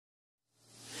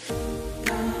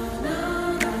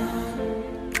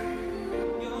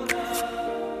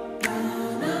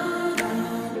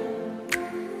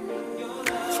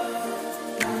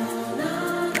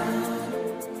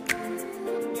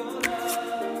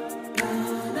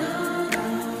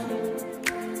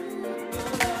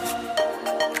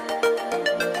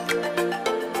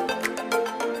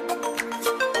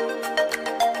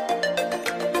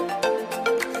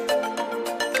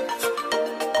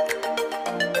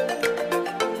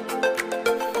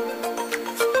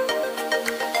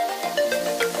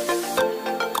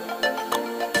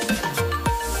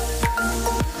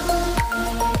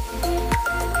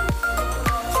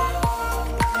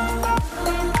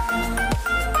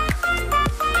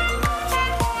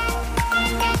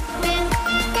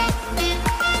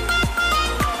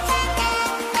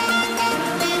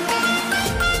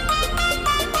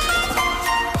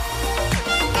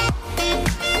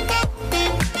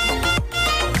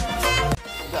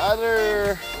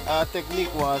other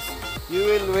technique was you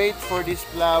will wait for this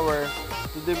flower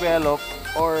to develop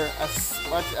or as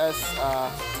much as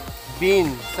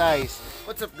bean size.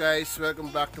 What's up guys, welcome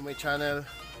back to my channel.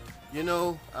 You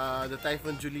know, the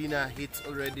Typhoon Julina hits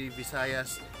already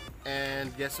Visayas,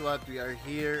 and guess what, we are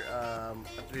here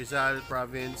at Rizal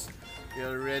province. We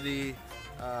are already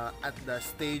at the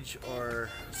stage or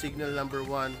signal number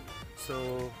 1,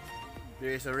 so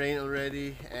there is a rain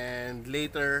already, and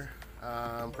later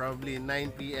probably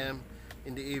 9 p.m.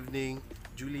 in the evening,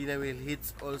 Julina will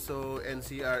hit also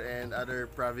NCR and other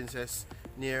provinces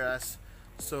near us.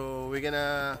 So we're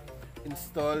gonna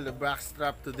install the back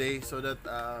strap today so that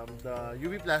the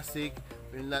UV plastic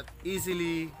will not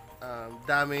easily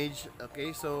damage.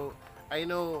 Okay, so I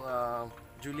know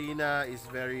Julina is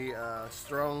very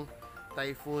strong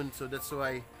typhoon, so that's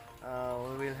why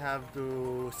we will have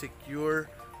to secure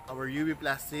our UV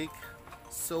plastic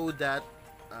so that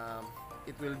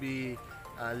it will be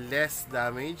less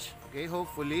damage. Okay,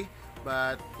 hopefully,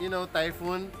 but you know,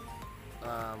 typhoon,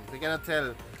 we cannot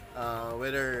tell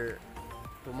whether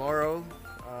tomorrow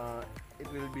it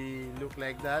will be look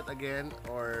like that again,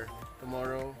 or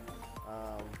tomorrow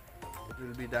it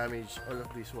will be damaged, all of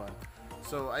this one.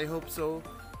 So I hope so.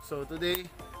 So today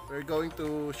we're going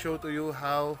to show to you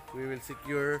how we will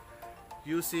secure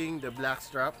using the black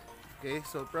strap. Okay,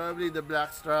 so probably the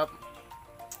black strap,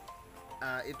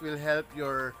 it will help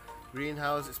your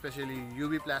greenhouse, especially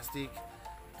UV plastic,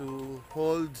 to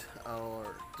hold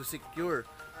or to secure.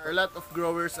 There are a lot of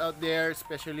growers out there,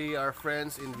 especially our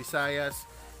friends in Visayas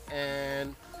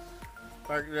and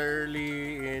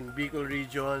particularly in Bicol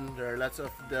region. There are lots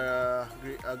of the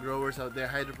growers out there,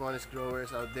 hydroponics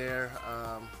growers out there,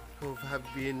 who have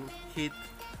been hit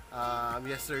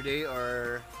yesterday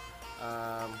or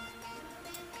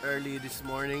early this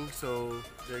morning. So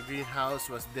their greenhouse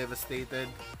was devastated,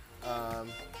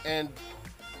 and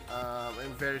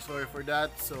I'm very sorry for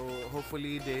that. So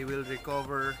hopefully they will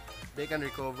recover. They can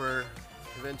recover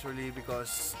eventually,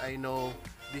 because I know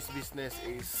this business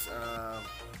is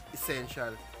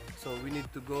essential. So we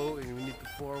need to go and we need to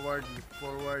look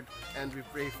forward, and we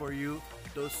pray for you,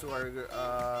 those who are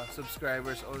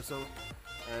subscribers also,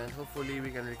 and hopefully we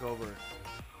can recover.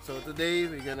 So today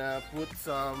we're gonna put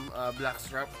some black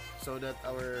strap so that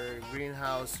our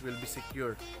greenhouse will be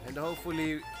secure, and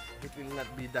hopefully it will not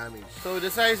be damaged. So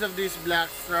the size of this black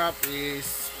strap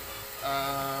is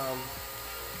I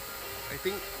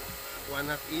think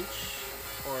 1/2 inch,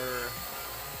 or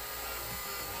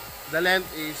the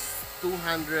length is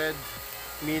 200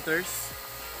 meters.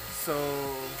 So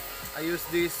I use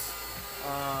this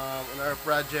on our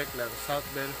project like South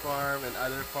Bend Farm and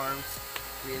other farms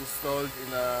we installed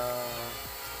in a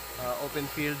open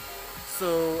field.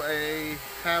 So I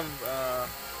have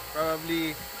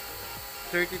probably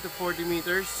 30 to 40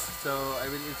 meters, so I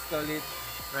will install it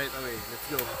right away. Let's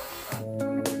go.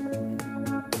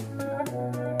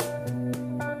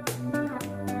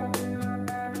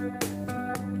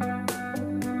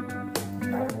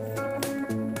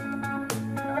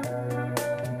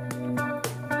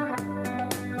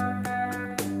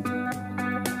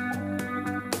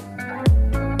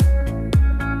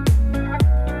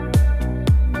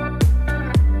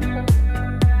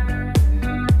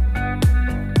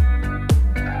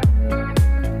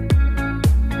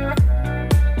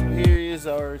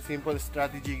 Our simple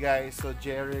strategy, guys. So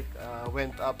Jerick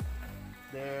went up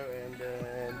there, and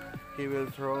then he will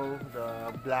throw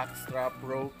the black strap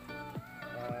rope,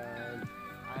 and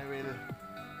I will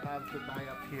have to tie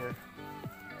up here.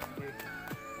 Okay.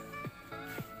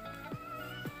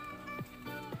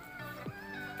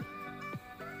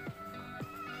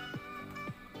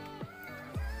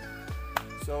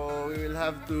 So we will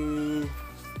have to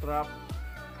strap,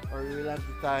 or we will have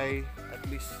to tie at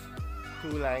least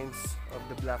 2 lines of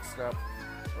the black strap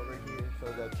over here, so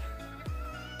that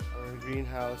our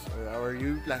greenhouse or our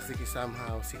UV plastic is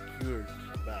somehow secured.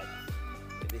 But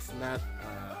it is not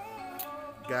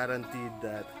guaranteed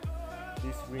that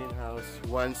this greenhouse,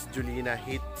 once Julina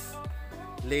hits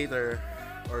later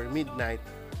or midnight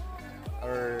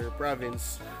our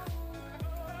province,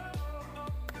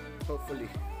 hopefully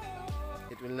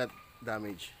it will not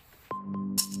damage.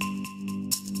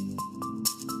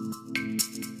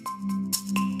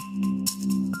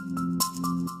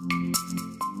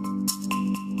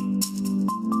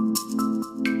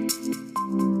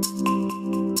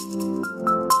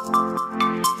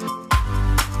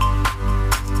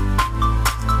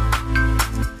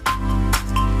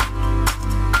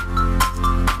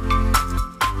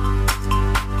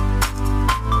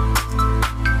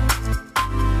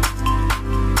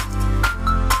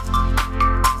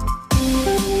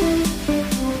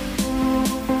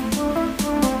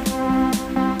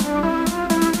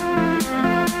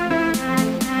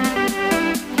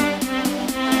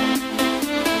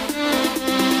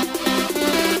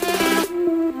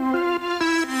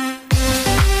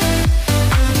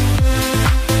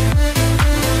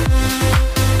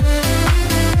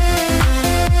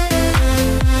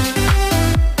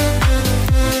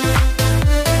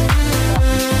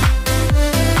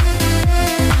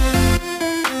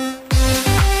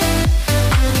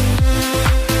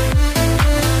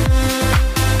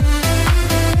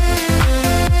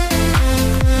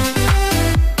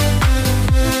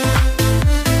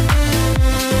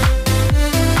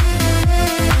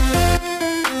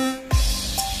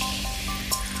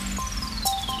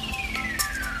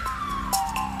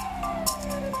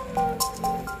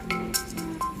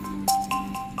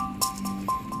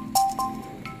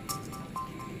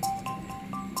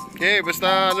 Okay,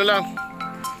 basta ano lang.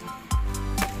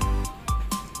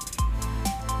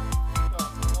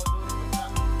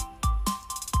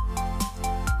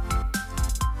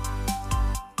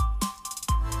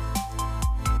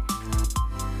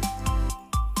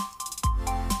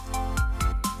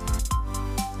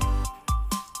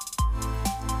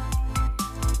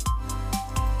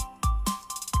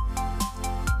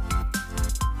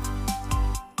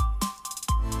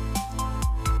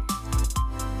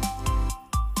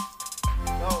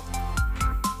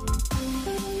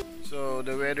 So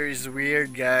the weather is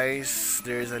weird, guys.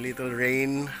 There's a little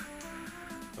rain,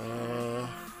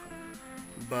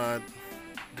 but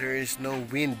there is no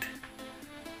wind.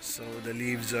 So the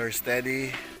leaves are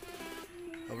steady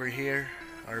over here.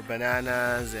 Our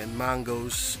bananas and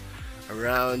mangoes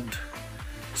around.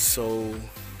 So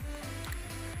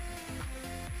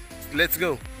let's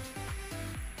go.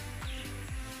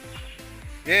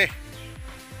 Yeah.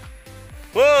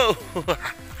 Whoa.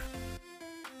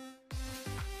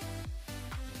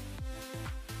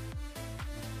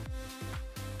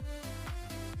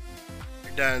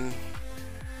 Done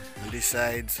on this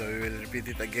side, so we will repeat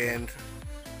it again.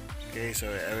 Okay, so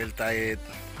I will tie it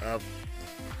up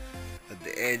at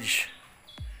the edge.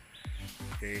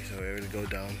 Okay, so I will go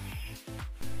down.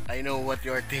 I know what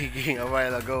you are thinking a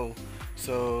while ago,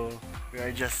 so we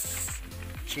are just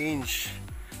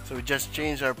we just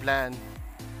changed our plan,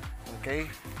 okay,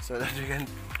 so that we can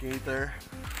cater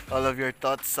all of your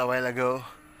thoughts a while ago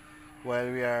while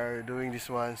we are doing this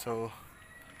one. So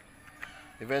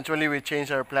eventually we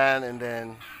changed our plan, and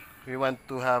then we want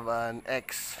to have an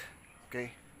X,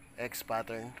 okay, X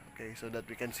pattern, okay, so that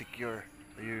we can secure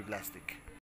the UV plastic.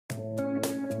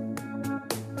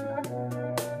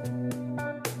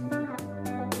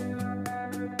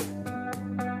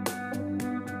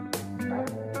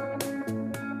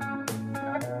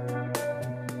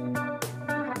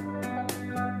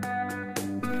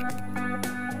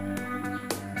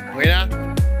 Okay na?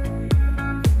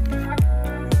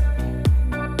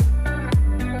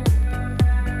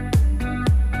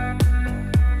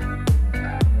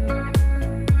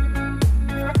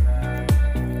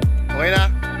 Okay na?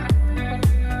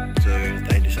 So we'll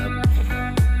tie this up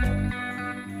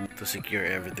to secure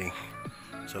everything.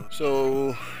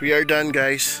 So we are done,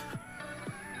 guys.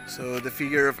 So the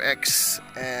figure of X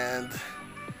and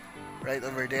right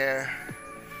over there.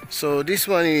 So this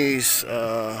one is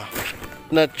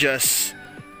not just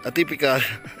a typical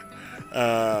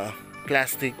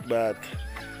plastic, but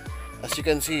as you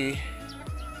can see,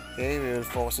 okay, we will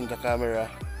focus on the camera.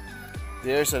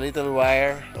 There's a little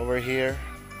wire over here.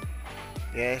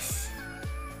 Yes,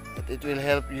 but it will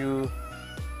help you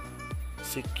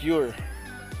secure.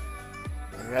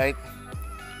 Alright,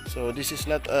 so this is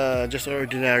not just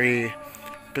ordinary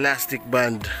plastic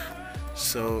band,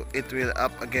 so it will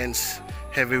up against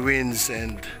heavy winds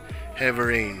and heavy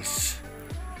rains.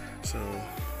 So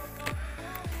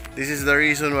this is the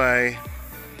reason why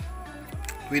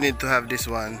we need to have this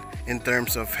one in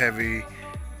terms of heavy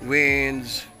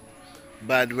winds,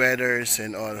 bad weathers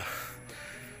and all.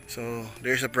 So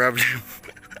there's a problem.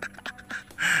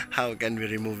 How can we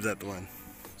remove that one?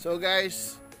 So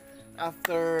guys,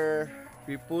 after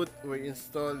we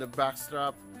install the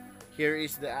backstrap, here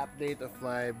is the update of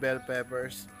my bell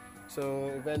peppers.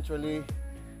 So eventually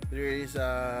there is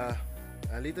a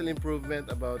little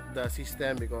improvement about the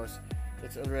system because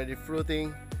it's already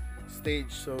fruiting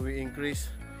stage, so we increase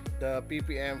the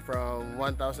ppm from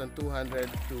 1200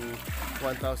 to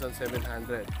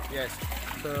 1700. Yes,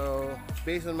 so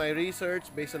based on my research,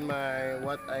 based on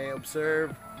what I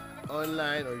observed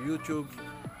online or YouTube,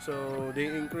 so they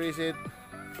increase it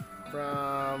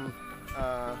from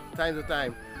time to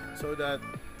time so that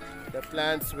the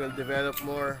plants will develop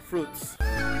more fruits.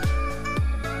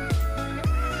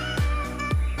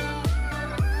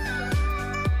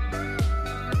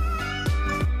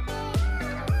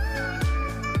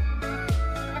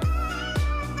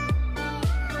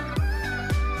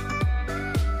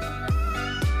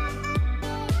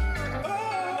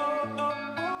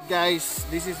 Guys,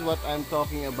 this is what I'm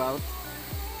talking about.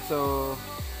 So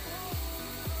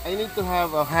I need to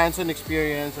have a hands-on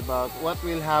experience about what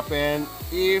will happen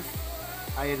if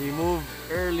I remove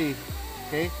early.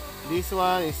 Okay, this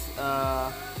one is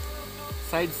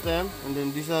side stem, and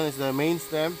then this one is the main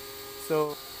stem.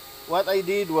 So what I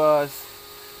did was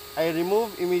I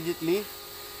removed immediately.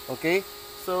 Okay,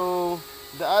 so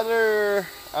the other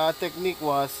technique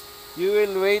was you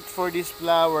will wait for this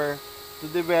flower to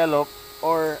develop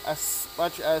or as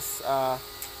much as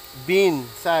bean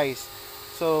size.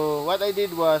 So what I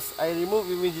did was I removed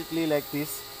immediately like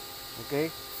this. Okay,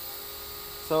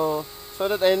 so so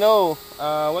that I know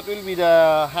what will be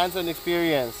the hands-on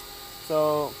experience.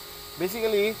 So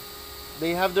basically,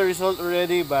 they have the result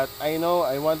already, but I know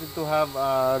I wanted to have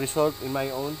a result in my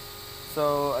own.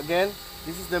 So again,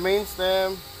 this is the main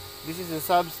stem, this is the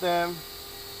sub stem,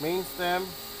 main stem.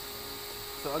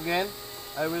 So again,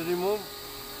 I will remove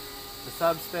the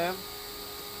sub stem,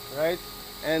 right,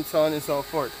 and so on and so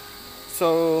forth.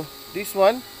 So this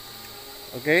one,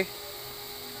 okay,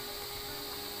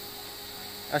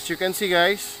 as you can see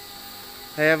guys,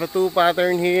 I have a two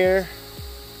pattern here.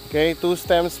 Okay, two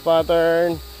stems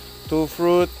pattern, two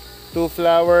fruit, two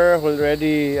flower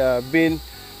already been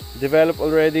developed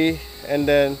already, and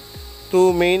then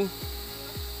two main.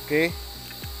 Okay,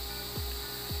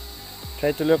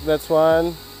 try to look, that's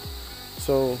one.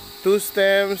 So two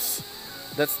stems,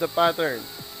 that's the pattern.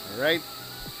 All right,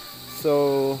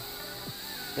 so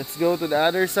let's go to the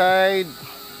other side.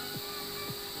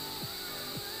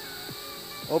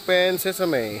 Open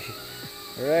sesame.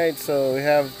 Alright, so we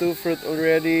have two fruit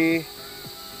already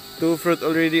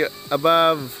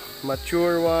above,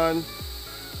 mature one,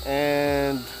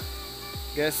 and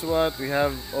guess what we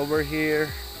have over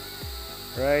here,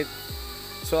 right?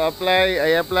 So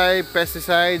I apply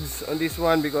pesticides on this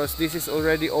one because this is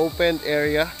already opened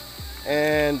area,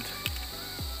 and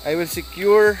I will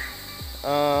secure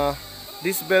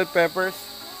these bell peppers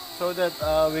so that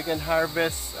we can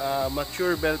harvest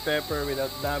mature bell pepper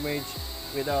without damage,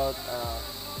 without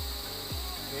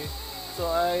okay. So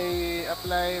I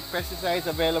apply pesticides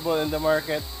available in the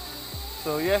market.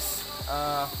 So yes,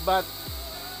 but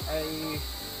I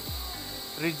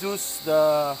reduce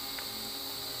the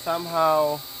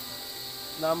somehow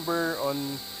number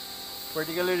on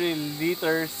particularly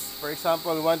liters. For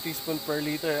example, 1 teaspoon per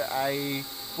liter, I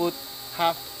put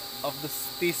half of the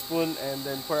teaspoon and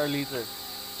then per liter,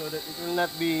 so that it will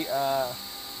not be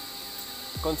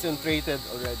concentrated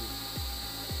already.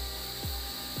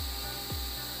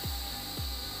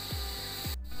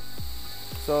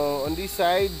 So on this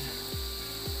side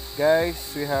guys,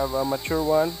 we have a mature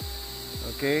one.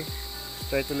 Okay, let's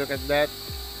try to look at that.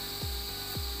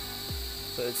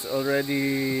 So it's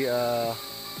already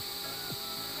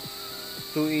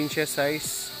 2 inches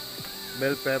size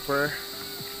bell pepper.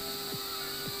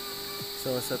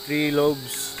 So it's a 3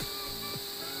 lobes.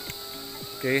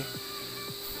 Okay,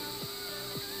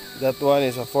 that one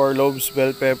is a 4 lobes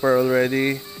bell pepper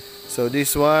already. So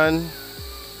this one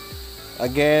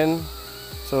again,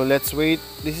 so let's wait.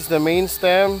 This is the main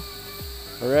stem,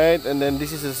 alright, and then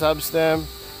this is the sub stem.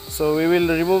 So we will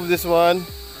remove this one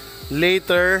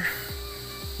later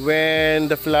when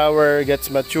the flower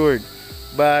gets matured.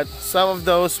 But some of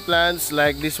those plants,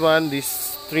 like this one,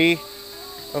 these 3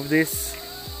 of this,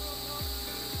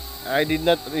 I did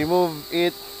not remove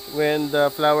it when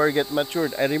the flower get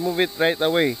matured. I remove it right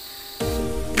away.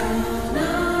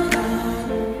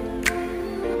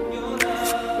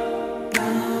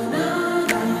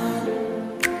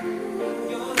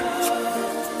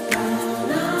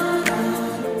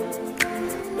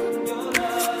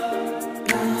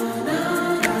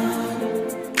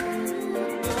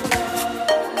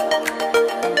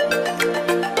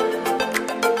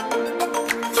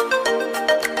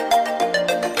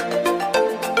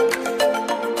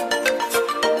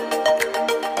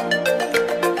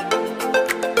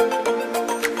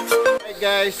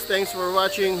 Guys, thanks for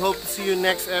watching. Hope to see you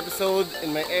next episode,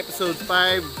 in my episode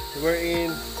 5,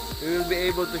 wherein we will be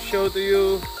able to show to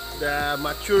you the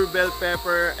mature bell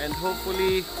pepper, and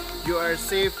hopefully you are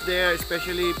safe there,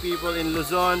 especially people in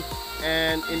Luzon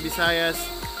and in Visayas,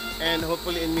 and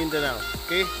hopefully in Mindanao.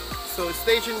 Okay, so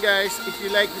stay tuned guys. If you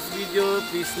like this video,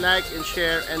 please like and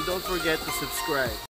share, and don't forget to subscribe.